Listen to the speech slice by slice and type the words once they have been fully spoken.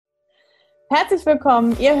Herzlich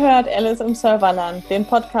willkommen, ihr hört Alice im Serverland, den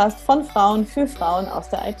Podcast von Frauen für Frauen aus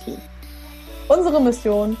der IT. Unsere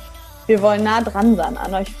Mission: Wir wollen nah dran sein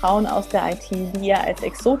an euch Frauen aus der IT, die ihr als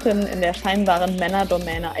Exotinnen in der scheinbaren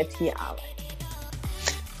Männerdomäne IT arbeitet.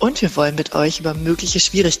 Und wir wollen mit euch über mögliche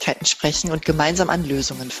Schwierigkeiten sprechen und gemeinsam an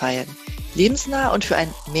Lösungen feilen. Lebensnah und für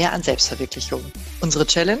ein Mehr an Selbstverwirklichung. Unsere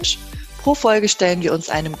Challenge: Pro Folge stellen wir uns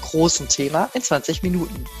einem großen Thema in 20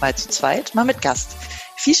 Minuten. Mal zu zweit, mal mit Gast.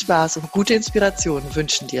 Viel Spaß und gute Inspiration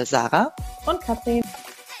wünschen dir Sarah und Katrin.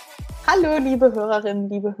 Hallo liebe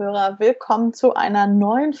Hörerinnen, liebe Hörer, willkommen zu einer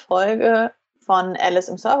neuen Folge von Alice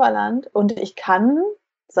im Serverland. Und ich kann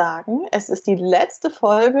sagen, es ist die letzte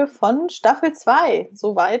Folge von Staffel 2.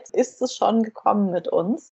 Soweit ist es schon gekommen mit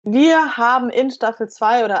uns. Wir haben in Staffel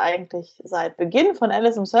 2 oder eigentlich seit Beginn von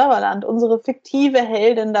Alice im Serverland unsere fiktive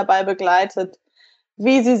Heldin dabei begleitet,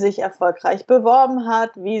 wie sie sich erfolgreich beworben hat,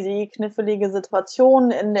 wie sie knifflige Situationen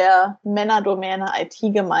in der Männerdomäne IT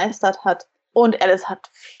gemeistert hat. Und Alice hat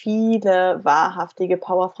viele wahrhaftige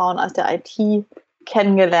Powerfrauen aus der IT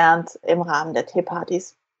kennengelernt im Rahmen der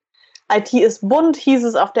Teepartys. IT ist bunt, hieß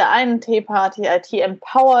es auf der einen Teeparty, IT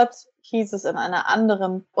empowered, hieß es in einer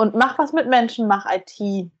anderen. Und mach was mit Menschen, mach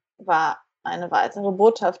IT war eine weitere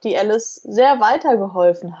Botschaft, die Alice sehr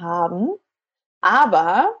weitergeholfen haben.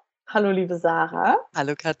 Aber, hallo liebe Sarah.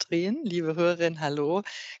 Hallo Katrin, liebe Hörerin, hallo.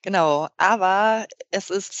 Genau, aber es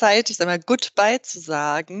ist Zeit, ich sage mal, Goodbye zu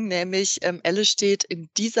sagen, nämlich Alice steht in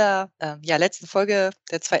dieser letzten Folge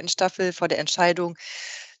der zweiten Staffel vor der Entscheidung,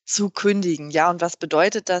 zu kündigen. Ja, und was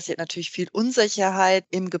bedeutet das? Sie hat natürlich viel Unsicherheit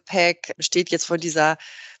im Gepäck, steht jetzt vor diesem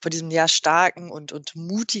starken und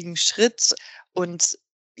mutigen Schritt. Und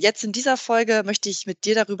jetzt in dieser Folge möchte ich mit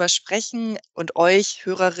dir darüber sprechen und euch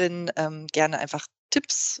Hörerinnen gerne einfach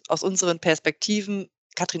Tipps aus unseren Perspektiven,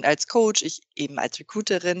 Katrin als Coach, ich eben als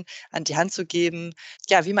Recruiterin, an die Hand zu geben,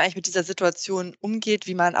 ja, wie man eigentlich mit dieser Situation umgeht,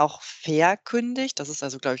 wie man auch fair kündigt. Das ist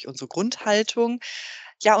also, glaube ich, unsere Grundhaltung.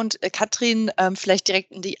 Ja, und Katrin, vielleicht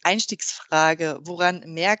direkt in die Einstiegsfrage. Woran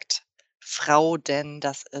merkt Frau denn,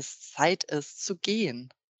 dass es Zeit ist zu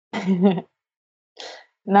gehen?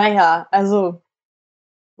 Naja, also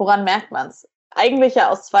woran merkt man's? Eigentlich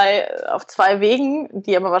ja auf zwei Wegen,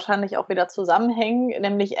 die aber wahrscheinlich auch wieder zusammenhängen,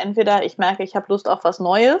 nämlich entweder ich merke, ich habe Lust auf was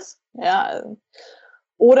Neues, ja,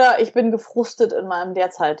 oder ich bin gefrustet in meinem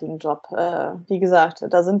derzeitigen Job. Wie gesagt,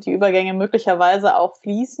 da sind die Übergänge möglicherweise auch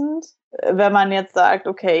fließend. Wenn man jetzt sagt,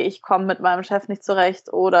 okay, ich komme mit meinem Chef nicht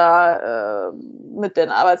zurecht oder mit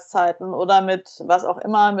den Arbeitszeiten oder mit was auch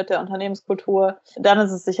immer, mit der Unternehmenskultur, dann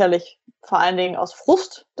ist es sicherlich vor allen Dingen aus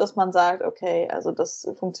Frust, dass man sagt, okay, also das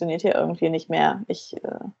funktioniert hier irgendwie nicht mehr. Ich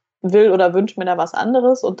will oder wünsche mir da was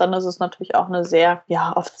anderes. Und dann ist es natürlich auch eine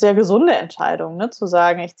oft sehr gesunde Entscheidung, ne, zu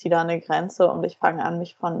sagen, ich ziehe da eine Grenze und ich fange an,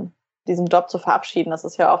 mich von diesem Job zu verabschieden. Das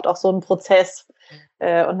ist ja oft auch so ein Prozess und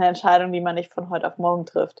eine Entscheidung, die man nicht von heute auf morgen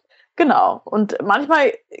trifft. Genau. Und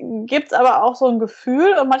manchmal gibt's aber auch so ein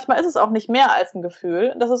Gefühl und manchmal ist es auch nicht mehr als ein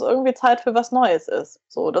Gefühl, dass es irgendwie Zeit für was Neues ist.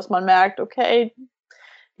 So, dass man merkt, okay,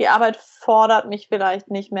 die Arbeit fordert mich vielleicht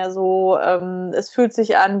nicht mehr so. Es fühlt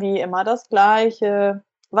sich an wie immer das Gleiche,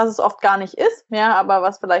 was es oft gar nicht ist, ja, aber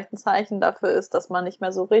was vielleicht ein Zeichen dafür ist, dass man nicht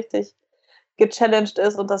mehr so richtig gechallenged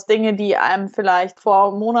ist und dass Dinge, die einem vielleicht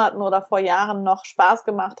vor Monaten oder vor Jahren noch Spaß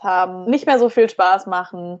gemacht haben, nicht mehr so viel Spaß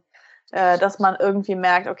machen, dass man irgendwie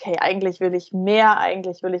merkt, okay, eigentlich will ich mehr,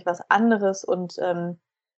 eigentlich will ich was anderes und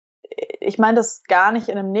ich meine das gar nicht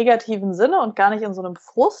in einem negativen Sinne und gar nicht in so einem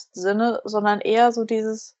Frustsinne, sondern eher so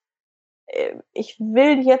dieses, ich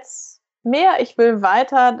will jetzt mehr, ich will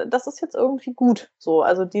weiter, das ist jetzt irgendwie gut. So,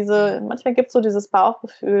 also manchmal gibt es so dieses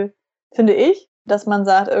Bauchgefühl, finde ich, dass man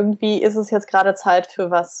sagt, irgendwie ist es jetzt gerade Zeit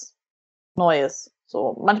für was Neues.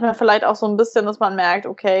 So, manchmal vielleicht auch so ein bisschen, dass man merkt,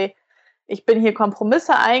 okay, ich bin hier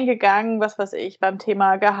Kompromisse eingegangen, was weiß ich, beim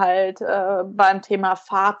Thema Gehalt, beim Thema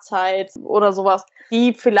Fahrzeit oder sowas,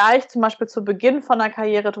 die vielleicht zum Beispiel zu Beginn von der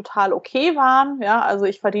Karriere total okay waren. Ja, also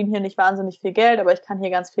ich verdiene hier nicht wahnsinnig viel Geld, aber ich kann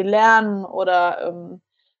hier ganz viel lernen oder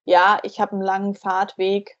ich habe einen langen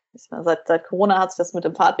Fahrtweg. Seit Corona hat sich das mit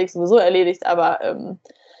dem Fahrtweg sowieso erledigt, aber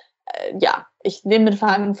ich nehme den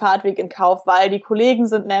langen Fahrtweg in Kauf, weil die Kollegen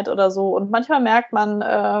sind nett oder so. Und manchmal merkt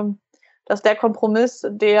man, dass der Kompromiss,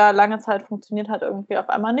 der lange Zeit funktioniert hat, irgendwie auf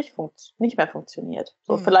einmal nicht mehr funktioniert.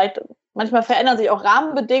 So, vielleicht, manchmal verändern sich auch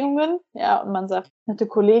Rahmenbedingungen, ja, und man sagt, nette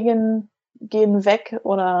Kolleginnen gehen weg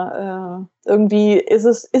oder irgendwie ist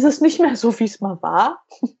es nicht mehr so, wie es mal war.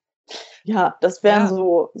 Ja, das wären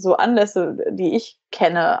so Anlässe, die ich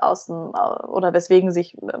kenne oder weswegen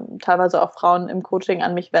sich teilweise auch Frauen im Coaching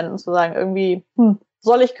an mich wenden, zu sagen, irgendwie,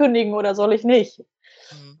 soll ich kündigen oder soll ich nicht?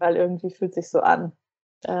 Weil irgendwie fühlt sich so an.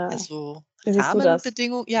 Also Wie siehst du das?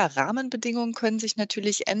 Rahmenbedingungen können sich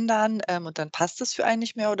natürlich ändern, und dann passt es für einen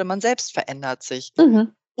nicht mehr oder man selbst verändert sich.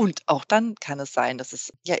 Mhm. Und auch dann kann es sein, dass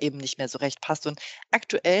es ja eben nicht mehr so recht passt. Und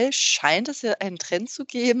aktuell scheint es ja einen Trend zu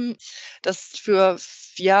geben, dass für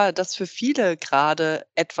viele gerade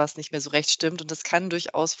etwas nicht mehr so recht stimmt. Und das kann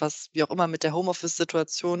durchaus was, wie auch immer, mit der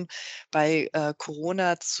Homeoffice-Situation bei,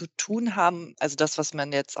 Corona zu tun haben. Also das, was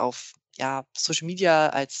man jetzt auf, ja, Social Media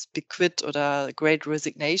als Big Quit oder Great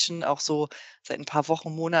Resignation auch so seit ein paar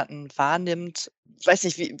Wochen, Monaten wahrnimmt. Weiß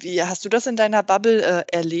nicht, wie hast du das in deiner Bubble,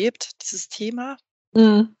 erlebt, dieses Thema?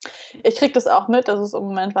 Mhm. Ich kriege das auch mit, dass es im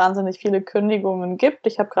Moment wahnsinnig viele Kündigungen gibt.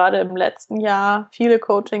 Ich habe gerade im letzten Jahr viele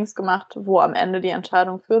Coachings gemacht, wo am Ende die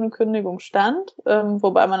Entscheidung für eine Kündigung stand,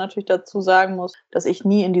 wobei man natürlich dazu sagen muss, dass ich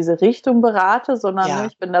nie in diese Richtung berate, sondern, ne, Ja.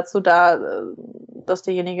 ich bin dazu da, dass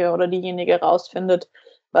derjenige oder diejenige rausfindet,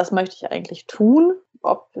 was möchte ich eigentlich tun,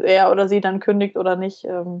 ob er oder sie dann kündigt oder nicht,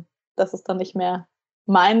 das ist dann nicht mehr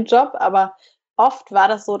mein Job, aber oft war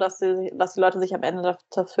das so, dass die Leute sich am Ende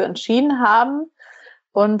dafür entschieden haben,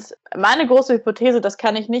 und meine große Hypothese, das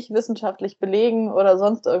kann ich nicht wissenschaftlich belegen oder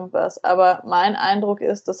sonst irgendwas, aber mein Eindruck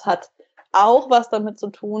ist, das hat auch was damit zu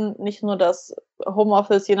tun, nicht nur, dass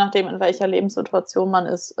Homeoffice, je nachdem, in welcher Lebenssituation man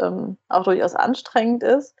ist, auch durchaus anstrengend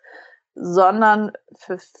ist, sondern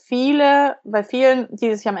bei vielen,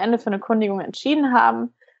 die sich am Ende für eine Kündigung entschieden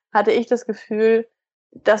haben, hatte ich das Gefühl,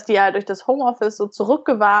 dass die halt durch das Homeoffice so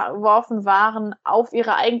zurückgeworfen waren auf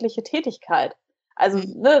ihre eigentliche Tätigkeit. Also,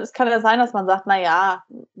 Mhm. ne, es kann ja sein, dass man sagt, na ja,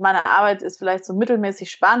 meine Arbeit ist vielleicht so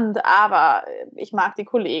mittelmäßig spannend, aber ich mag die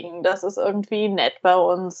Kollegen, das ist irgendwie nett bei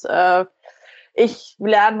uns. Ich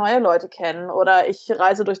lerne neue Leute kennen oder ich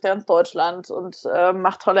reise durch ganz Deutschland und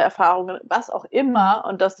mache tolle Erfahrungen, was auch immer.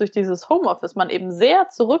 Und dass durch dieses Homeoffice man eben sehr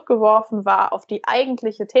zurückgeworfen war auf die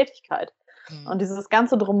eigentliche Tätigkeit. Mhm. Und dieses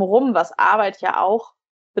ganze Drumherum, was Arbeit ja auch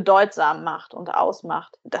bedeutsam macht und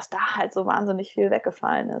ausmacht, dass da halt so wahnsinnig viel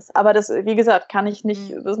weggefallen ist. Aber das, wie gesagt, kann ich nicht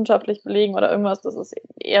Mhm. wissenschaftlich belegen oder irgendwas. Das ist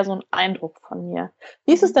eher so ein Eindruck von mir.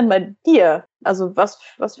 Wie ist es Mhm. denn bei dir? Also was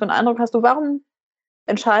für einen Eindruck hast du? Warum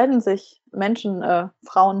entscheiden sich Menschen,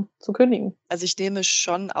 Frauen zu kündigen? Also, ich nehme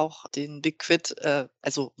schon auch den Big Quit,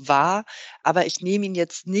 wahr, aber ich nehme ihn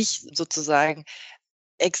jetzt nicht sozusagen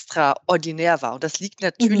extraordinär war. Und das liegt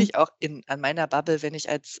Mhm. natürlich auch an meiner Bubble, wenn ich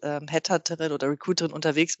als, Headhunterin oder Recruiterin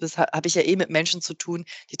unterwegs bin, habe ich ja eh mit Menschen zu tun,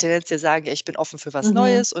 die tendenziell sagen: „Ja, ich bin offen für was Mhm.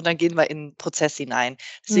 Neues“, und dann gehen wir in 'n Prozess hinein.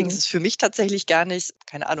 Deswegen ist Mhm. es für mich tatsächlich gar nicht,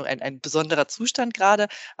 keine Ahnung, ein besonderer Zustand grade,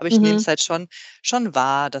 aber ich nehme Mhm. es halt schon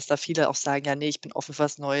wahr, dass da viele auch sagen: „Ja, ne, ich bin offen für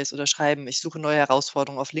was Neues“, oder schreiben: „Ich suche neue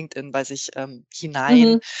Herausforderungen auf LinkedIn bei sich,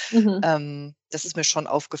 hinein.“ Mhm. Mhm. Das ist mir schon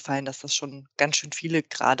aufgefallen, dass das schon ganz schön viele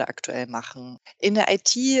grade aktuell machen. In der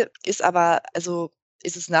IT ist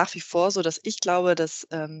es nach wie vor so, dass ich glaube, dass,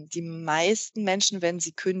 die meisten Menschen, wenn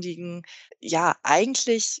sie kündigen, ja,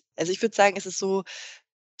 eigentlich, also, ich würde sagen, es ist so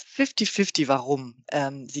 50-50, warum,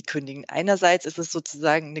 sie kündigen. Einerseits ist es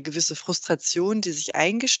sozusagen 'ne gewisse Frustration, die sich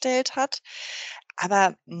eingestellt hat,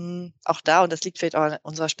 aber, auch da, und das liegt vielleicht auch an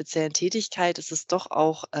unserer speziellen Tätigkeit, ist es doch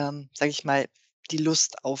auch, sage ich mal, die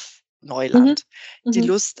Lust auf Mhm. Neuland. Die Mhm.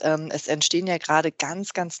 Lust, es entstehen ja grade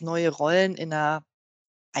ganz, ganz neue Rollen in der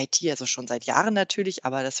IT, also schon seit Jahren natürlich,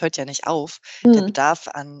 aber das hört ja nicht auf. Der Mhm. Bedarf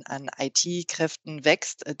an IT-Kräften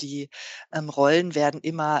wächst. Die, Rollen werden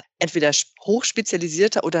immer entweder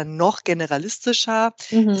hochspezialisierter oder noch generalistischer.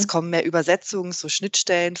 Es Mhm. kommen mehr Übersetzungs-, so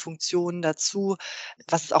Schnittstellenfunktionen dazu,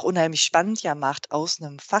 was es auch unheimlich spannend ja macht, aus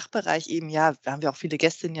einem Fachbereich eben, ja, da haben wir auch viele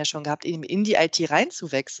Gästinnen ja schon gehabt, eben in die IT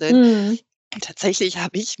reinzuwechseln. Mhm. Tatsächlich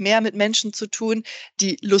habe ich mehr mit Menschen zu tun,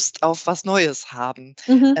 die Lust auf was Neues haben.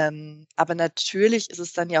 Mhm. Aber natürlich ist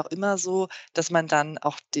es dann ja auch immer so, dass man dann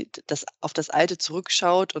auch das auf das Alte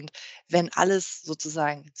zurückschaut, und wenn alles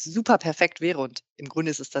sozusagen super perfekt wäre, und im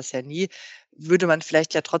Grunde ist es das ja nie, würde man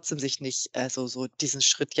vielleicht ja trotzdem sich nicht, so diesen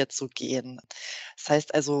Schritt jetzt so gehen. Das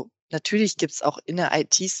heißt also, natürlich gibt es auch in der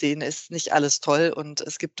IT-Szene ist nicht alles toll, und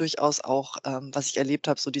es gibt durchaus auch, was ich erlebt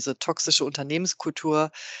habe, so diese toxische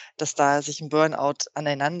Unternehmenskultur, dass da sich 'n Burnout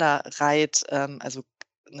aneinanderreiht,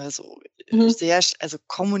 ne, so, Mhm. sehr also,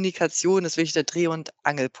 Kommunikation ist wirklich der Dreh und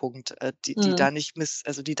Angelpunkt, die Mhm. da nicht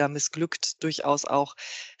die da missglückt, durchaus auch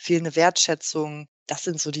fehlende Wertschätzung. Das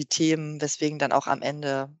sind so die Themen, weswegen dann auch am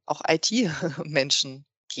Ende auch IT-Menschen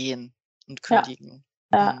gehen und Ja, kündigen.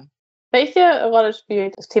 ja. Mhm. Welche Rolle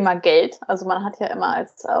spielt das Thema Geld? Also, man hat ja immer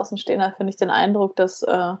als Außenstehender, finde ich, den Eindruck, dass,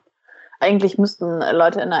 eigentlich müssten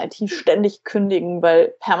Leute in der IT ständig kündigen,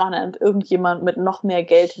 weil permanent irgendjemand mit noch mehr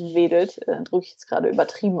Geld wedelt. Drücke ich jetzt gerade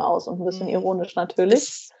übertrieben aus und ein bisschen Hm, ironisch natürlich.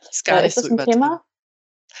 ist gar nicht Ist so das ein übertrieben. Thema?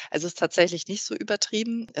 Also, es ist tatsächlich nicht so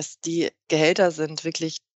übertrieben. Die Gehälter sind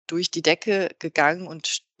wirklich durch die Decke gegangen,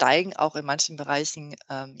 und steigen auch in manchen Bereichen,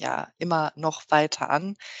 ja immer noch weiter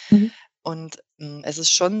an. Mhm. Und, es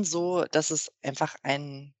ist schon so, dass es einfach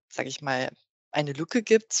sage ich mal, eine Lücke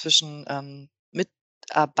gibt zwischen,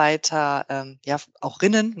 Mitarbeiter, ja, auch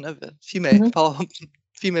Rinnen, ne, Female Mhm. Power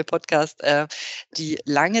Female Podcast, die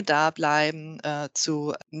lange da bleiben,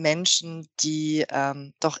 zu Menschen, die,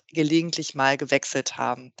 doch gelegentlich mal gewechselt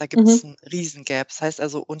haben. Da gibt es Mhm. 'n Riesengap. Das heißt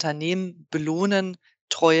also, Unternehmen belohnen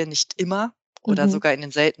Treue nicht immer oder Mhm. sogar in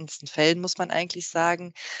den seltensten Fällen, muss man eigentlich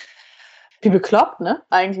sagen. Wie bekloppt, ne,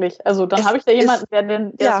 eigentlich. Also, dann Es habe ich da ist jemanden,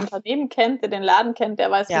 der das ja, Unternehmen kennt, der den Laden kennt, der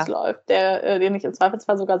weiß, wie's ja, läuft, den ich im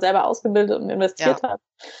Zweifelsfall sogar selber ausgebildet und ja. investiert habe,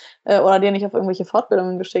 oder den ich auf irgendwelche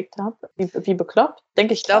Fortbildungen geschickt habe. Wie bekloppt,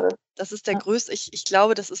 denke ich Ich glaube, grade. das ist der Ja. größte ich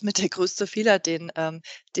glaube, das ist mit der größte Fehler, den,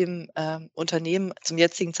 dem, Unternehmen zum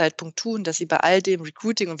jetzigen Zeitpunkt tun, dass sie bei all dem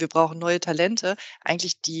Recruiting und wir brauchen neue Talente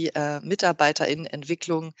eigentlich die,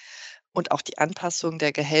 MitarbeiterInnenentwicklung und auch die Anpassung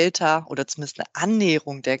der Gehälter oder zumindest 'ne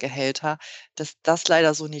Annäherung der Gehälter, dass das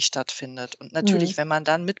leider so nicht stattfindet. Und Mhm. natürlich, wenn man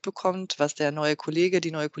dann mitbekommt, was der neue Kollege,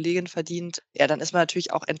 die neue Kollegin verdient, ja, dann ist man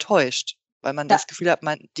natürlich auch enttäuscht, weil man Ja. das Gefühl hat,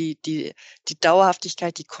 die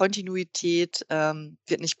Dauerhaftigkeit, die Kontinuität,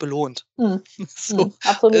 wird nicht belohnt. Mhm. So, Mhm.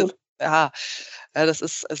 Absolut. ja, das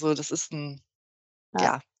ist 'n,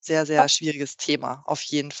 Ja. ja, sehr, sehr schwieriges Thema, auf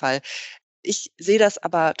jeden Fall. Ich sehe das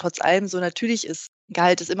aber trotz allem so, natürlich ist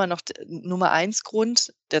Gehalt ist immer noch d Nummer 1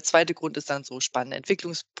 Grund. Der zweite Grund ist dann so spannende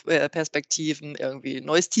Perspektiven, irgendwie 'n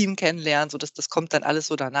neues Team kennenlernen, so das kommt dann alles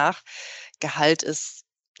so danach. Gehalt ist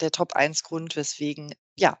der Top 1 Grund, weswegen,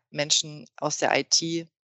 ja, Menschen aus der IT,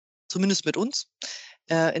 zumindest mit uns,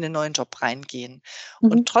 in den neuen Job reingehen.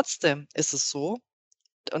 Mhm. Und trotzdem ist es so,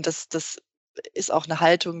 und das ist auch 'ne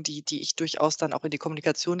Haltung, die ich durchaus dann auch in die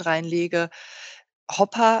Kommunikation reinlege.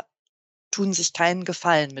 Hopper tun sich keinen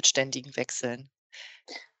Gefallen mit ständigen Wechseln.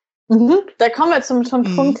 Mhm. Da kommen wir zum Mhm,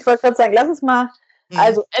 Punkt. Ich wollte grad sagen, lass uns mal,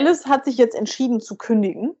 mhm, also, Alice hat sich jetzt entschieden zu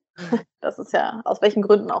kündigen. mhm, Das ist ja aus welchen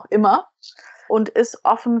Gründen auch immer, und ist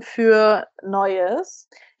offen für Neues.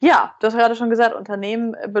 Ja, du hast gerade schon gesagt,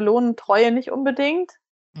 Unternehmen, belohnen Treue nicht unbedingt.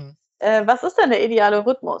 mhm. Was ist denn der ideale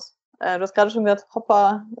Rhythmus? Du hast gerade schon gesagt,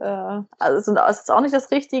 Hopper, also, es ist auch nicht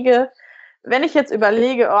das Richtige. Wenn ich jetzt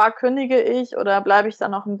überlege: „Oh, kündige ich oder bleibe ich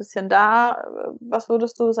dann noch 'n bisschen da?“ Was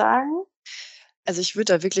würdest du sagen? Also, ich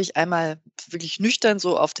würde da wirklich einmal wirklich nüchtern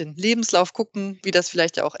so auf den Lebenslauf gucken, wie das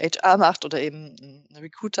vielleicht ja auch HR macht oder eben 'n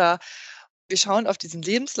Recruiter. Wir schauen auf diesen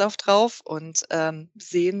Lebenslauf drauf und,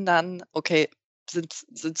 sehen dann, okay, sind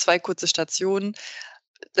 2 kurze Stationen.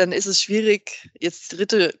 Dann ist es schwierig, jetzt die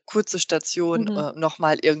 3. kurze Station, Mhm. noch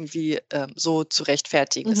mal irgendwie, so zu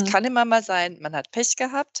rechtfertigen. Es Mhm. kann immer mal sein, man hat Pech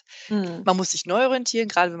gehabt. Mhm. Man muss sich neu orientieren,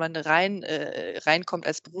 grade wenn man reinkommt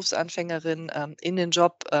als Berufsanfängerin, in den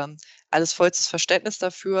Job, alles vollstes Verständnis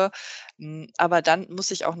dafür. Aber dann muss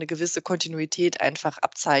sich auch 'ne gewisse Kontinuität einfach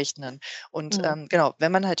abzeichnen. Und, Mhm. genau,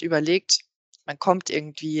 wenn man halt überlegt, man kommt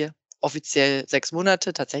irgendwie offiziell 6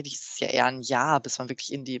 Monate, tatsächlich ist es ja eher 'n Jahr, bis man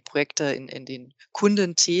wirklich in die Projekte, in den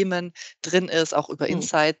Kundenthemen drin ist, auch über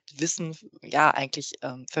Mhm. Insight-Wissen, ja, eigentlich,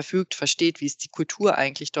 verfügt, versteht, wie ist die Kultur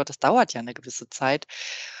eigentlich dort. Das dauert ja 'ne gewisse Zeit.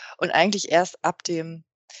 Und eigentlich erst ab dem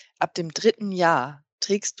 3. Jahr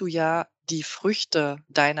trägst du ja die Früchte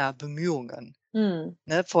deiner Bemühungen, Mhm.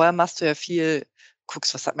 ne? Vorher machst du ja viel,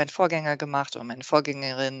 guckst, was hat mein Vorgänger gemacht oder meine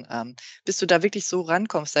Vorgängerin, bis du da wirklich so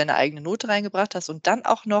rankommst, deine eigene Note reingebracht hast und dann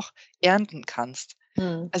auch noch ernten kannst.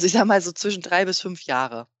 Mhm. Also, ich sage mal so zwischen 3 bis 5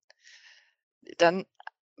 Jahre. Dann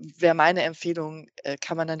wäre meine Empfehlung,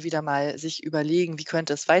 kann man dann wieder mal sich überlegen, wie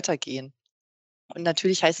könnte es weitergehen? Und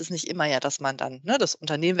natürlich heißt es nicht immer ja, dass man dann, ne, das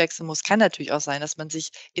Unternehmen wechseln muss. Kann natürlich auch sein, dass man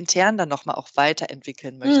sich intern dann noch mal auch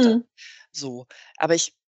weiterentwickeln möchte, Mhm. so. Aber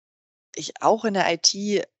ich auch in der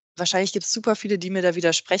IT, wahrscheinlich gibt es super viele, die mir da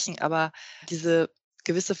widersprechen, aber diese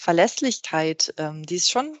gewisse Verlässlichkeit, die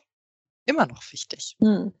ist schon immer noch wichtig.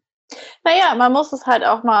 Mhm. Na ja, man muss es halt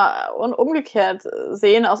auch mal umgekehrt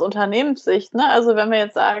sehen aus Unternehmenssicht, ne? Also, wenn wir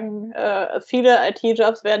jetzt sagen, viele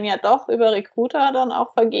IT-Jobs werden ja doch über Recruiter dann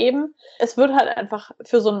auch vergeben. Es wird halt einfach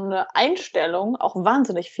für so 'ne Einstellung auch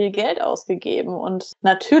wahnsinnig viel Geld ausgegeben. Und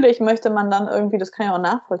natürlich möchte man dann irgendwie, das kann ich auch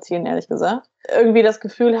nachvollziehen, ehrlich gesagt, irgendwie das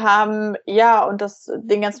Gefühl haben: „Ja, und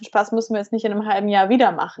den ganzen Spaß müssen wir jetzt nicht in 'nem halben Jahr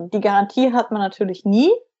wieder machen.“ Die Garantie hat man natürlich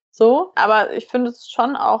nie so, aber ich finde es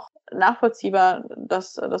schon auch nachvollziehbar,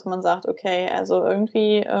 dass man sagt: „Okay, also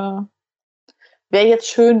irgendwie, wäre jetzt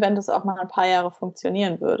schön, wenn das auch mal ein paar Jahre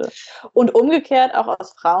funktionieren würde.“ Und umgekehrt auch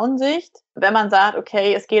aus Frauensicht, wenn man sagt: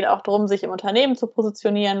 „Okay, es geht auch drum, sich im Unternehmen zu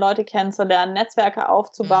positionieren, Leute kennenzulernen, Netzwerke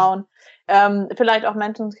Mhm. aufzubauen.“ Vielleicht auch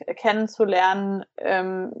Menschen kennenzulernen,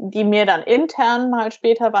 die mir dann intern mal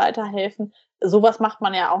später weiterhelfen. Sowas macht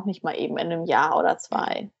man ja auch nicht mal eben in einem Jahr oder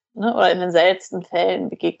 2, ne? Oder in den seltensten Fällen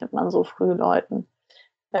begegnet man so früh Leuten.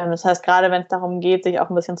 Das heißt, gerade wenn es darum geht, sich auch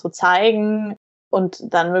ein bisschen zu zeigen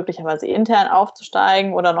und dann möglicherweise intern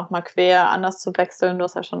aufzusteigen oder noch mal quer anders zu wechseln. Du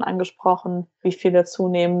hast ja schon angesprochen, wie viele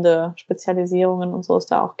zunehmende Spezialisierungen und so es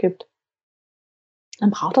da auch gibt.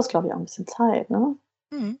 Dann braucht das, glaube ich, auch ein bisschen Zeit, ne?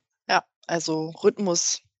 Mhm. Ja, also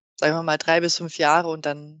Rhythmus, sagen wir mal 3 bis 5 Jahre und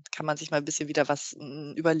dann kann man sich mal 'n bisschen wieder was,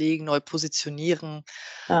 überlegen, neu positionieren.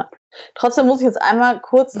 Ja. Trotzdem muss ich jetzt einmal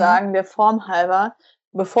kurz Mhm. sagen, der Form halber,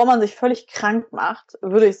 bevor man sich völlig krank macht,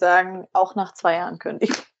 würde ich sagen, auch nach 2 Jahren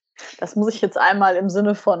kündigen. Das muss ich jetzt einmal im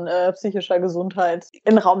Sinne von, psychischer Gesundheit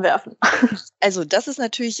in 'n Raum werfen. Also, das ist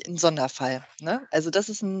natürlich 'n Sonderfall, ne? Also, das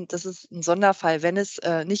ist 'n Sonderfall, wenn es,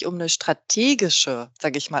 nicht um 'ne strategische,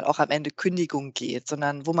 sage ich mal, auch am Ende Kündigung geht,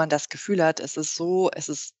 sondern wo man das Gefühl hat, es ist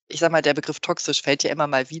ich sage mal, der Begriff toxisch fällt ja immer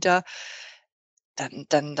mal wieder,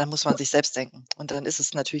 dann muss man sich selbst denken. Und dann ist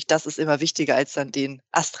es natürlich das ist immer wichtiger als dann den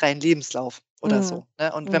astreinen Lebenslauf oder Mhm. so,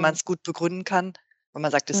 ne? Und wenn Mhm. man's gut begründen kann, wenn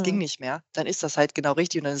man sagt, es ging Mhm. nicht mehr, dann ist das halt genau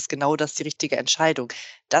richtig und dann ist genau das die richtige Entscheidung.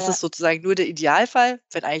 Das ist Ja, sozusagen nur der Idealfall,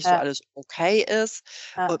 wenn eigentlich so ja, alles okay ist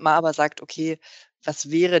ja. und man aber sagt: „Okay, was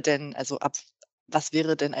wäre denn was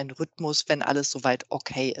wäre denn ein Rhythmus, wenn alles soweit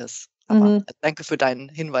okay ist?“ Aber, Mhm. danke für deinen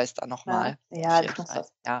Hinweis da noch Ja. mal. Auf Ja, jeden krass, Fall.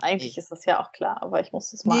 das Ja, eigentlich ne. ist das ja auch klar, aber ich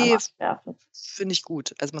muss es mal Ne, einmal werfen. finde ich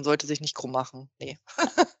gut. Also, man sollte sich nicht krumm machen. Ne.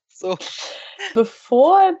 So.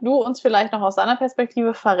 Bevor du uns vielleicht noch aus deiner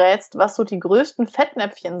Perspektive verrätst, was so die größten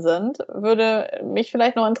Fettnäpfchen sind, würde mich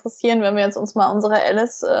vielleicht noch interessieren, wenn wir jetzt uns mal unsere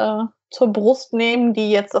Alice, zur Brust nehmen,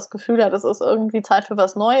 die jetzt das Gefühl hat, es ist irgendwie Zeit für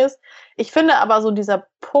was Neues. Ich finde aber so dieser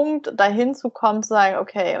Punkt, dahin zu kommen, zu sagen: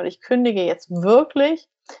 „Okay, und ich kündige jetzt wirklich“,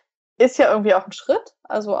 ist ja irgendwie auch 'n Schritt,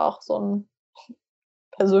 also auch so 'n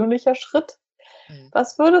persönlicher Schritt. Mhm.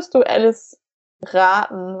 Was würdest du Alice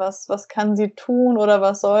raten? Was kann sie tun oder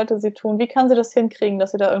was sollte sie tun? Wie kann sie das hinkriegen,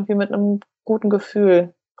 dass sie da irgendwie mit 'nem guten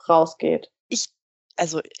Gefühl rausgeht? Ich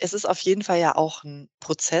also, es ist auf jeden Fall ja auch 'n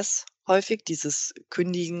Prozess häufig, dieses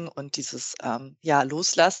Kündigen und dieses, ja,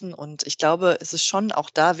 Loslassen. Und ich glaube, es ist schon auch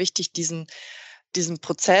da wichtig, diesen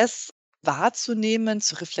Prozess wahrzunehmen,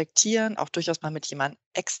 zu reflektieren, auch durchaus mal mit jemand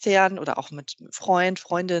extern oder auch mit Freund,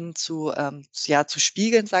 Freundin zu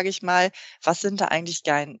spiegeln, sage ich mal. Was sind da eigentlich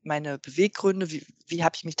meine Beweggründe? Wie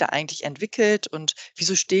habe ich mich da eigentlich entwickelt und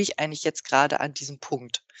wieso stehe ich eigentlich jetzt grade an diesem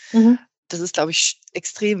Punkt? Mhm. Das ist, glaube ich,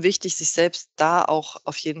 extrem wichtig, sich selbst da auch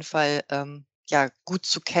auf jeden Fall, ja, gut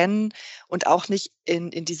zu kennen und auch nicht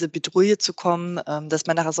in diese Bedrulle zu kommen, dass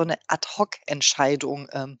man nachher so 'ne Ad-hoc-Entscheidung,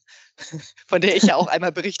 von der ich ja auch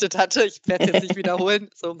einmal berichtet hatte. Ich werde es jetzt nicht wiederholen.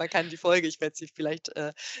 So, man kann die Folge ich werde sie vielleicht,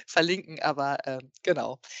 verlinken, aber,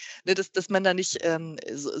 genau. Ne, dass man da nicht,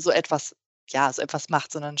 so etwas so etwas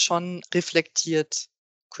macht, sondern schon reflektiert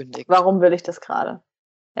kündigt. Warum will ich das grade?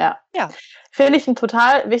 Ja. Ja. Finde ich 'n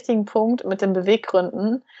total wichtigen Punkt mit den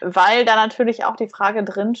Beweggründen, weil da natürlich auch die Frage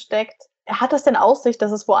drinsteckt: Hat das denn Aussicht,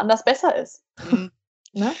 dass es woanders besser ist? Mhm.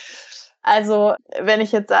 Ne? Also, wenn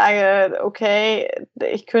ich jetzt sage: „Okay,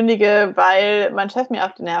 ich kündige, weil mein Chef mir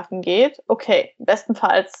auf die Nerven geht“, okay,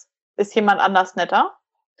 bestenfalls ist jemand anders netter.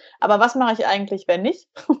 Aber was mache ich eigentlich, wenn nicht?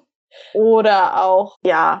 Oder auch,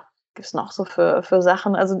 ja, gibt's noch so für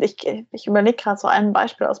Sachen also, ich überlege grad so ein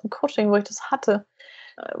Beispiel aus'm Coaching, wo ich das hatte,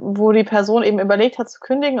 wo die Person eben überlegt hat zu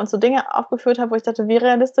kündigen und so Dinge aufgeführt hat, wo ich dachte: „Wie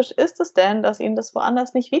realistisch ist es denn, dass ihnen das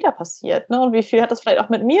woanders nicht wieder passiert, ne? Und wie viel hat das vielleicht auch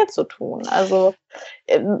mit mir zu tun?“ Also,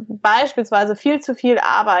 beispielsweise viel zu viel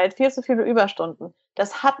Arbeit, viel zu viele Überstunden.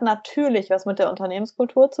 Das hat natürlich was mit der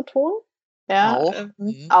Unternehmenskultur zu tun, ja, Auch.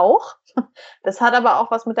 Mhm. auch. Das hat aber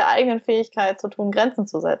auch was mit der eigenen Fähigkeit zu tun, Grenzen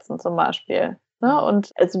zu setzen zum Beispiel, ne? Mhm.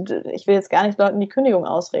 Und also, ich will jetzt gar nicht Leuten die Kündigung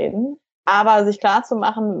ausreden, aber sich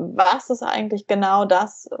klarzumachen, was ist eigentlich genau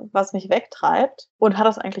das, was mich wegtreibt und hat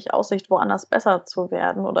das eigentlich Aussicht, woanders besser zu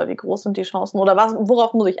werden oder wie groß sind die Chancen oder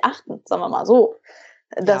worauf muss ich achten, sagen wir mal so,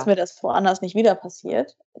 dass Ja. mir das woanders nicht wieder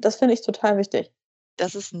passiert. Das finde ich total wichtig.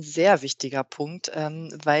 Das ist 'n sehr wichtiger Punkt,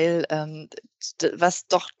 weil, d was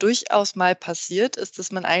doch durchaus mal passiert, ist,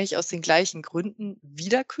 dass man eigentlich aus den gleichen Gründen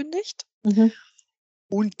wieder kündigt Mhm.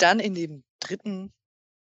 und dann in dem dritten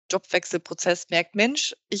Jobwechselprozess merkt: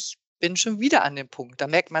 „Mensch, ich bin schon wieder an dem Punkt.“ Da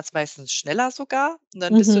merkt man's meistens schneller sogar und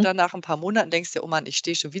dann bist du Mhm. dann nach 'n paar Monaten denkst dir: „Oh Mann, ich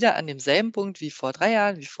stehe schon wieder an demselben Punkt wie vor 3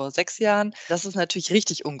 Jahren, wie vor 6 Jahren.“ Das ist natürlich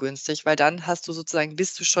richtig ungünstig, weil dann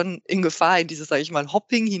bist du schon in Gefahr, in dieses, sage ich mal,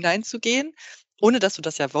 Hopping hineinzugehen, ohne dass du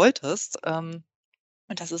das ja wolltest. Und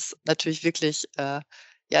das ist natürlich wirklich,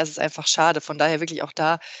 ja, es ist einfach schade. Von daher wirklich auch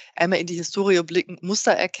da einmal in die Historie blicken,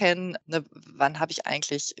 Muster erkennen, ne, wann habe ich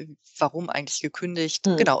eigentlich warum eigentlich gekündigt?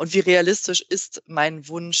 Mhm. Genau, und wie realistisch ist mein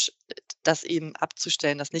Wunsch, das eben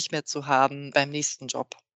abzustellen, das nicht mehr zu haben beim nächsten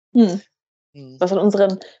Job? Mhm. Mhm. Was in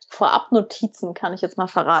unseren Vorabnotizen, kann ich jetzt mal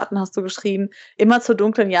verraten, hast du geschrieben: „Immer zur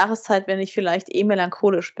dunklen Jahreszeit, wenn ich vielleicht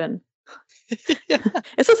melancholisch bin.“ Ja,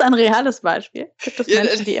 Ist das ein reales Beispiel? Gibt es ja,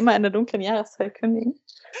 Menschen, die immer in der dunklen Jahreszeit kündigen?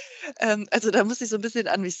 also, da muss ich so 'n bisschen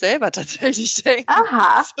an mich selber tatsächlich denken.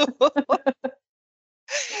 Aha. So,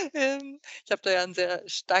 ich habe da ja 'n sehr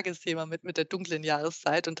starkes Thema mit der dunklen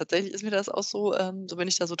Jahreszeit und tatsächlich ist mir das auch so so wenn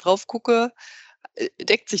ich da so drauf gucke,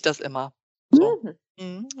 deckt sich das immer. So.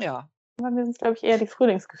 Mhm. Ja. Bei mir sind's, glaube ich, eher die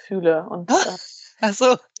Frühlingsgefühle und, Ach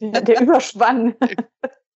so. der Überschwang.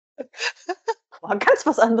 War ganz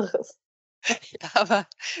was anderes. Ja, aber,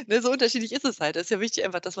 ne, so unterschiedlich ist es halt. Es ist ja wichtig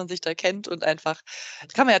einfach, dass man sich da kennt und einfach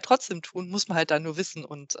kann man ja trotzdem tun, muss man halt dann nur wissen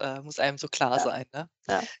und, muss einem so klar Ja, sein, ne?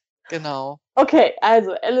 ja. Genau. Okay,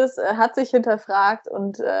 also Alice, hat sich hinterfragt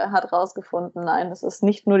und, hat rausgefunden, nein, es ist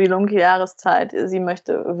nicht nur die dunkle Jahreszeit. Sie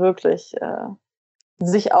möchte wirklich,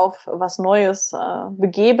 sich auf was Neues,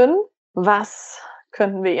 begeben. Was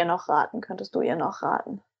könnten wir ihr noch raten? Könntest du ihr noch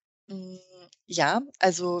raten? Hm, ja,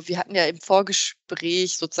 also wir hatten ja im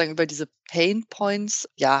Vorgespräch sozusagen über diese Pain Points,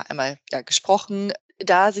 ja, einmal, ja, gesprochen,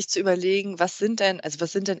 da sich zu überlegen, was sind denn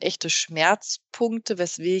echte Schmerzpunkte,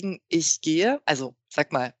 weswegen ich gehe? Also,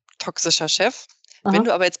 sag mal, toxischer Chef. Wenn Aha.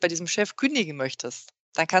 du aber jetzt bei diesem Chef kündigen möchtest,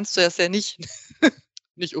 dann kannst du das ja nicht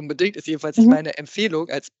nicht unbedingt, ist jedenfalls nicht Mhm. meine Empfehlung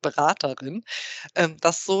als Beraterin,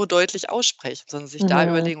 das so deutlich aussprechen, sondern sich da Mhm.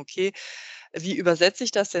 überlegen: „Okay, wie übersetze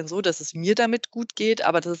ich das denn so, dass es mir damit gut geht,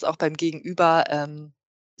 aber dass es auch beim Gegenüber,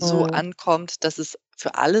 so Mhm. ankommt, dass es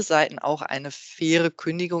für alle Seiten auch eine faire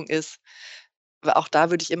Kündigung ist?“ Aber auch da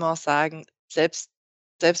würde ich immer noch sagen, selbst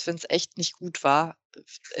wenn es echt nicht gut war,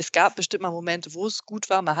 es gab bestimmt mal Momente, wo es gut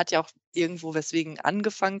war. Man hat ja auch irgendwo weswegen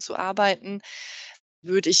angefangen zu arbeiten.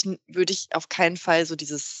 Würde ich auf keinen Fall so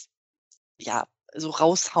dieses, ja, so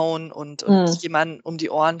raushauen und Mhm. jemanden um die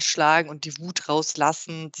Ohren schlagen und die Wut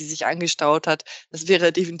rauslassen, die sich angestaut hat. Das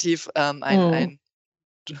wäre definitiv, Mhm. ein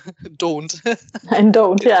Don't. Ein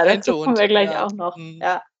Don't, ja, Ein dazu kommen Don't, wir gleich ja. auch noch. Mhm.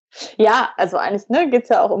 Ja. Ja, also eigentlich, ne, geht's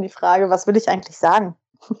ja auch um die Frage: „Was will ich eigentlich sagen?“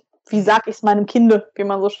 Wie Mhm. sage ich's meinem Kinde, wie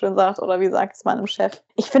man so schön sagt, oder wie sage ich's meinem Chef?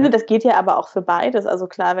 Ich finde, das geht ja aber auch für beides. Also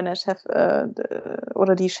klar, wenn der Chef, d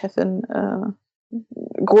oder die Chefin,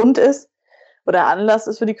 Grund ist oder Anlass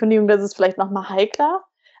ist für die Kündigung, das ist vielleicht noch mal heikler.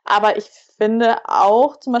 Aber ich finde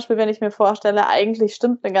auch zum Beispiel, wenn ich mir vorstelle, eigentlich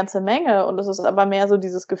stimmt 'ne ganze Menge und es ist aber mehr so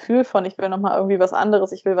dieses Gefühl von: „Ich will noch mal irgendwie was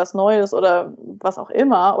anderes, ich will was Neues“ oder was auch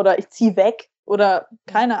immer oder „ich ziehe weg“ oder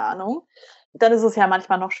Mhm. keine Ahnung, dann ist es ja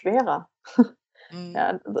manchmal noch schwerer. Mhm.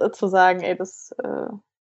 Ja, zu sagen, ey,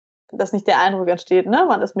 dass nicht der Eindruck entsteht, ne,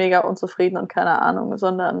 man ist mega unzufrieden und keine Ahnung,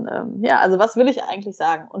 sondern, ja, also was will ich eigentlich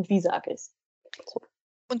sagen und wie sage ich's? So,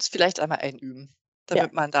 Uns vielleicht einmal einüben, ja,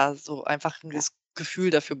 damit man da so einfach ja, 'n Gefühl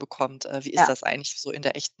dafür bekommt, wie ist ja. das eigentlich so in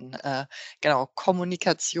der echten, genau,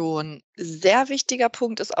 Kommunikation. Sehr wichtiger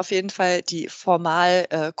Punkt ist auf jeden Fall die formal,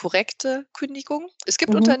 korrekte Kündigung. Es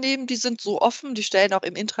gibt Mhm, Unternehmen, die sind so offen, die stellen auch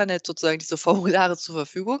im Intranet sozusagen diese Formulare zur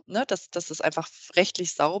Verfügung, ne, dass es einfach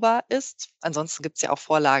rechtlich sauber ist. Ansonsten gibt's ja auch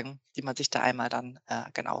Vorlagen, die man sich da einmal dann,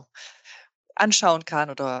 genau, anschauen kann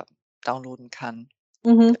oder downloaden kann.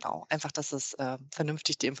 mhm, Genau, einfach, dass es,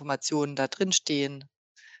 vernünftig die Informationen da drin stehen.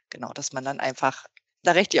 Genau, dass man dann einfach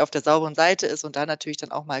da rechtlich auf der sauberen Seite ist und da natürlich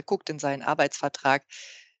dann auch mal guckt in seinen Arbeitsvertrag: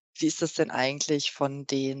 Wie ist das denn eigentlich von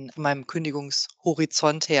meinem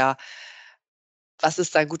Kündigungshorizont her? Was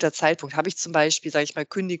ist da 'n guter Zeitpunkt? Habe ich zum Beispiel, sage ich mal,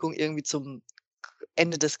 Kündigung irgendwie zum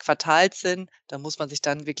Ende des Quartals hin, da muss man sich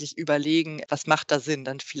dann wirklich überlegen, was macht da Sinn?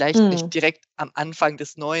 Dann vielleicht mhm, nicht direkt am Anfang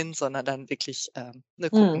des Neuen, sondern dann wirklich,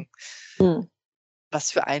 ne, mhm, gucken, mhm,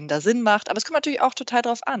 was für einen da Sinn macht. Aber es kommt natürlich auch total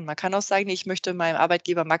drauf an. Man kann auch sagen: „Ne, ich möchte meinem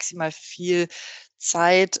Arbeitgeber maximal viel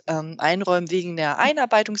Zeit, einräumen wegen der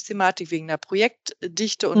Einarbeitungsthematik, wegen der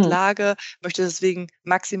Projektdichte und mhm, Lage, möchte deswegen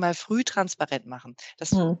maximal früh transparent machen.“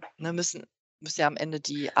 Das, mhm. ne, müssen ja am Ende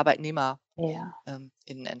die Arbeitnehmer Ja,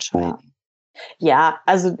 innen ja. entscheiden. Ja,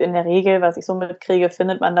 also in der Regel, was ich so mitkriege,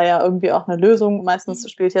 findet man da ja irgendwie auch 'ne Lösung. Meistens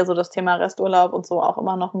Mhm, spielt ja so das Thema Resturlaub und so auch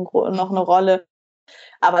immer noch 'ne mhm, Rolle.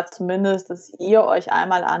 Aber zumindest, dass ihr euch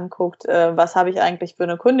einmal anguckt, was habe ich eigentlich für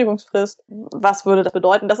 'ne Kündigungsfrist? Was würde das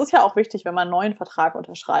bedeuten? Das ist ja auch wichtig, wenn man 'n neuen Vertrag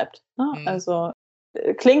unterschreibt, ne? mhm. Also,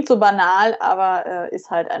 klingt so banal, aber,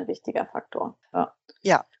 ist halt ein wichtiger Faktor. Ja.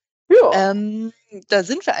 Ja, Ja, ähm, da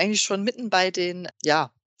sind wir eigentlich schon mitten bei den,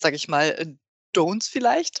 ja, sage ich mal, Don'ts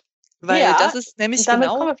vielleicht, weil das ja, ist nämlich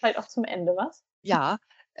damit genau kommen wir vielleicht auch zum Ende, was? ja,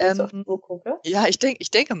 wenn ich so auf die Uhr gucke. Ja, ich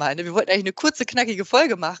denke mal, ne? Wir wollten eigentlich eine kurze, knackige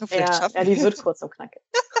Folge machen. Vielleicht Ja, schaffen ja, wir die wird es. kurz und knackig.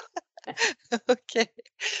 Okay.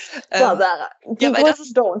 So, Ähm, Sarah, ja, die weil das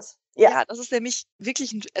größten ist Don'ts. Ja. ja, das ist nämlich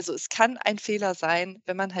wirklich 'n also, es kann ein Fehler sein,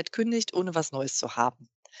 wenn man halt kündigt, ohne was Neues zu haben.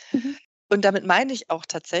 Mhm. Und damit meine ich auch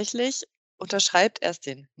tatsächlich, unterschreibt erst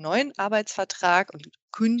den neuen Arbeitsvertrag und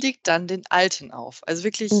kündigt dann den alten auf. Also,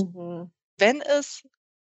 wirklich, Mhm. wenn es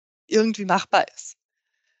irgendwie machbar ist.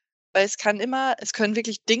 Weil es können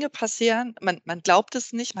wirklich Dinge passieren, man glaubt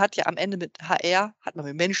es nicht. Man hat ja am Ende mit HR hat man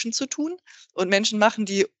mit Menschen zu tun und Menschen machen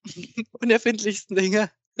die unerfindlichsten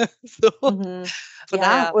Dinge. So, Mhm. von Ja,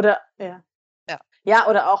 daher oder ja. ja, Ja,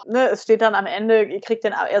 oder auch, ne, es steht dann am Ende,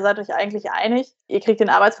 ihr seid euch eigentlich einig, ihr kriegt den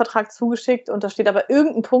Arbeitsvertrag zugeschickt und da steht aber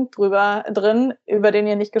irgendein Punkt drin, über den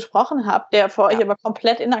ihr nicht gesprochen habt, der für euch ja, aber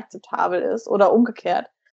komplett inakzeptabel ist oder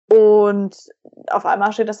umgekehrt. Und auf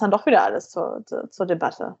einmal steht das dann doch wieder alles zur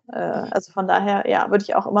Debatte. mhm, Also von daher, ja, würde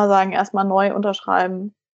ich auch immer sagen, erstmal neu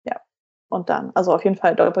unterschreiben, ja, und dann, also auf jeden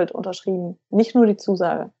Fall doppelt unterschrieben. Nicht nur die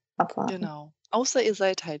Zusage abwarten. genau. Außer ihr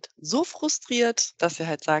seid halt so frustriert, dass ihr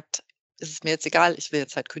halt sagt: „Es ist mir jetzt egal, ich will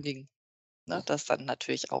jetzt halt kündigen“, ne? Das ist dann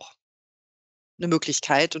natürlich auch 'ne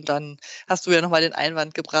Möglichkeit und dann hast du ja noch mal den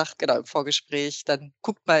Einwand gebracht, genau, im Vorgespräch, dann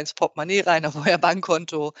guckt mal ins Portemonnaie rein, auf euer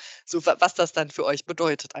Bankkonto, so was das dann für euch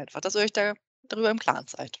bedeutet einfach, dass ihr euch da darüber im Klaren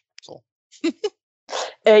seid, so.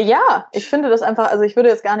 Ja, ich finde das einfach, also, ich würde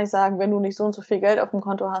jetzt gar nicht sagen, wenn du nicht so und so viel Geld auf dem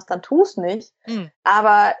Konto hast, dann tu's nicht. Mhm,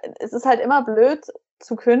 Aber es ist halt immer blöd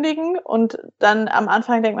zu kündigen und dann am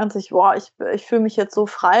Anfang denkt man sich: „Boah, ich fühle mich jetzt so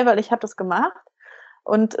frei, weil ich habe das gemacht.“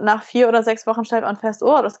 Und nach 4 oder 6 Wochen stellt man fest: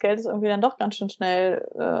 „Oh, das Geld ist irgendwie dann doch ganz schön schnell,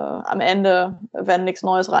 am Ende, wenn nix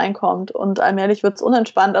Neues reinkommt.“ Und allmählich wird's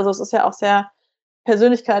unentspannt. Also, es ist ja auch sehr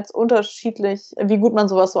persönlichkeitsunterschiedlich, wie gut man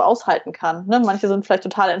sowas so aushalten kann, ne? Manche sind vielleicht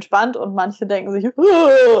total entspannt und manche denken sich: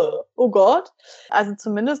 „Oh Gott.“ Also,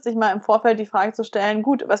 zumindest sich mal im Vorfeld die Frage zu stellen: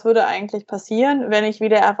 „Gut, was würde eigentlich passieren, wenn ich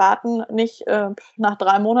wider Erwarten nicht, nach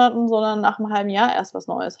 3 Monaten, sondern nach 'm halben Jahr erst was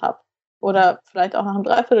Neues habe mhm, oder vielleicht auch nach 'nem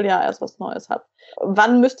Dreivierteljahr erst was Neues habe?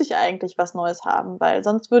 Wann müsste ich eigentlich was Neues haben?“ Weil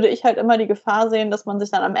sonst würde ich halt immer die Gefahr sehen, dass man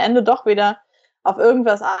sich dann am Ende doch wieder auf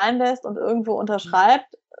irgendwas einlässt und irgendwo mhm,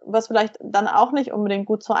 unterschreibt, was vielleicht dann auch nicht unbedingt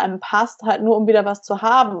gut zu einem passt, halt nur um wieder was zu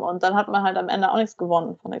haben. Und dann hat man halt am Ende auch nichts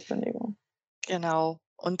gewonnen von der Kündigung. genau.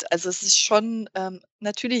 Und also, es ist schon,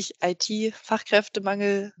 natürlich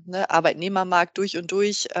IT-Fachkräftemangel, ne, Arbeitnehmermarkt durch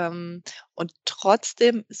und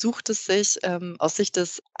trotzdem sucht es sich, aus Sicht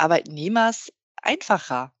des Arbeitnehmers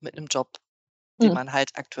einfacher mit 'nem Job, den Mhm. man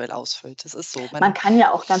halt aktuell ausfüllt. Das ist so. Man Man kann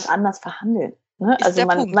ja auch ganz anders verhandeln, ne? ist Also, der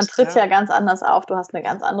man Punkt, tritt ja. ja ganz anders auf. Du hast 'ne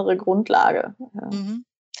ganz andere Grundlage. Ja, Mhm.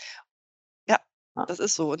 Ja, ja. das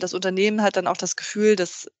ist so. Und das Unternehmen hat dann auch das Gefühl,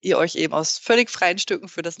 dass ihr euch eben aus völlig freien Stücken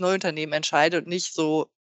für das neue Unternehmen entscheidet und nicht so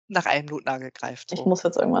nach einem Notnagel greift, Ich so. muss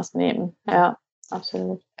jetzt irgendwas nehmen. Mhm. Ja,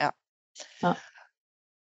 absolut. Ja. Ja.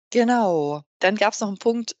 Genau. Dann gab's noch 'n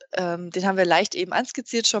Punkt, den haben wir leicht eben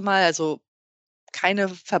anskizziert schon mal, also keine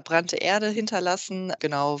verbrannte Erde hinterlassen.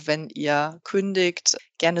 Genau, wenn ihr kündigt,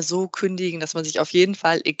 gerne so kündigen, dass man sich auf jeden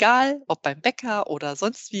Fall, egal ob beim Bäcker oder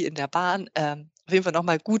sonst wie in der Bahn, auf jeden Fall noch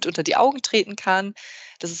mal gut unter die Augen treten kann.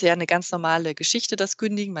 Das ist ja 'ne ganz normale Geschichte, das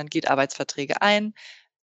Kündigen. Man geht Arbeitsverträge ein,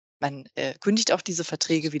 man, kündigt auch diese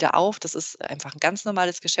Verträge wieder auf. Das ist einfach 'n ganz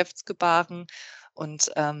normales Geschäftsgebaren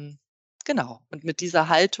und, genau. Und mit dieser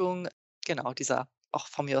Haltung, genau, dieser auch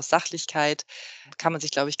von mir aus Sachlichkeit, kann man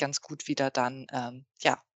sich, glaube ich, ganz gut wieder dann,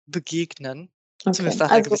 ja, begegnen, zumindest Okay.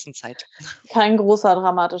 nach 'ner Also, gewissen Zeit. kein großer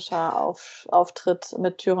dramatischer Auftritt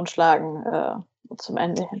mit Türen schlagen, zum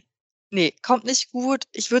Ende hin. Ne, kommt nicht gut.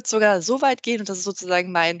 Ich würde sogar so weit gehen und das ist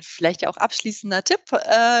sozusagen mein vielleicht ja auch abschließender Tipp,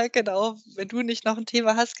 genau, wenn du nicht noch 'n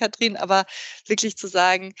Thema hast, Katrin, aber wirklich zu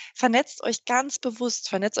sagen, vernetzt euch ganz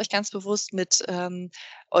bewusst mit,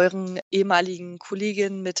 euren ehemaligen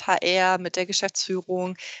Kolleginnen, mit HR, mit der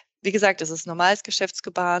Geschäftsführung. Wie gesagt, es ist normales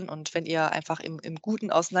Geschäftsgebaren und wenn ihr einfach im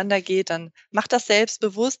Guten auseinandergeht, dann macht das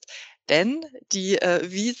selbstbewusst, denn die,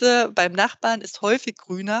 Wiese beim Nachbarn ist häufig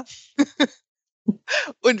grüner.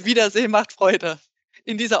 Und Wiedersehen macht Freude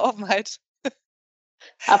in dieser Offenheit.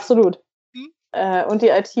 Absolut. Mhm. Und die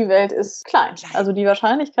IT-Welt ist klein. Klein. Also, die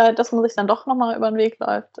Wahrscheinlichkeit, dass man sich dann doch noch mal über 'n Weg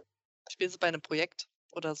läuft, Spielen Sie bei 'nem Projekt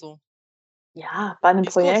oder so. ja, bei 'nem Die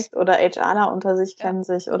ist groß. Projekt oder HRler unter sich Ja, kennen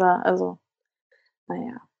sich oder, also, na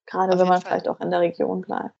ja, grade auf wenn jeden man Fall. vielleicht auch in der Region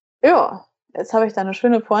bleibt. Ja, jetzt habe ich deine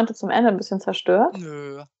schöne Pointe zum Ende 'n bisschen zerstört,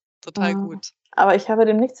 Nö, total äh, gut. aber ich habe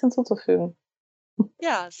dem nichts hinzuzufügen.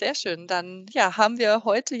 Ja, sehr schön. Dann, ja, haben wir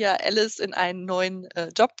heute ja Alice in einen neuen,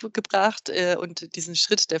 Job gebracht, und diesen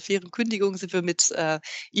Schritt der fairen Kündigung sind wir mit,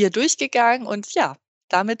 ihr durchgegangen und ja,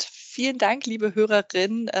 damit vielen Dank, liebe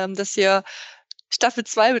Hörerin, dass ihr Staffel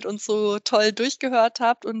 2 mit uns so toll durchgehört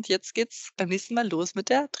habt. Und jetzt geht's beim nächsten Mal los mit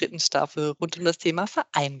der 3. Staffel rund um das Thema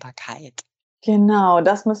Vereinbarkeit. Genau,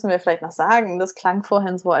 das müssen wir vielleicht noch sagen. Das klang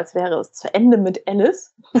vorhin so, als wäre es zu Ende mit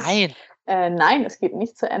Alice. Nein. Nein, es geht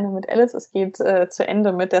nicht zu Ende mit Alice, es geht zu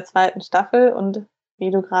Ende mit der 2. Staffel. Und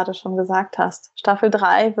wie du gerade schon gesagt hast, Staffel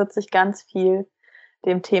 3 wird sich ganz viel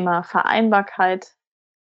dem Thema Vereinbarkeit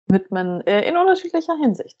widmen, in unterschiedlicher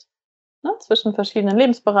Hinsicht. Ne? Zwischen verschiedenen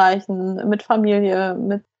Lebensbereichen, mit Familie,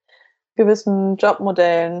 mit gewissen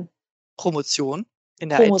Jobmodellen. Promotion in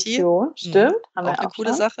der IT. Promotion, stimmt. Haben Auch wir eine auch coole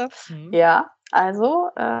schon. Sache. Ja, also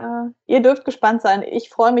ihr dürft gespannt sein. Ich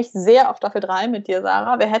freue mich sehr auf Staffel 3 mit dir,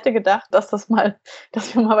 Sarah. Wer hätte gedacht, dass wir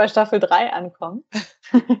mal bei Staffel 3 ankommen?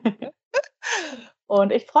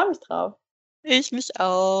 Und ich freue mich drauf. Ich mich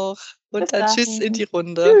auch. Und Bis dann tschüss in dann. die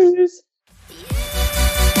Runde. Tschüss.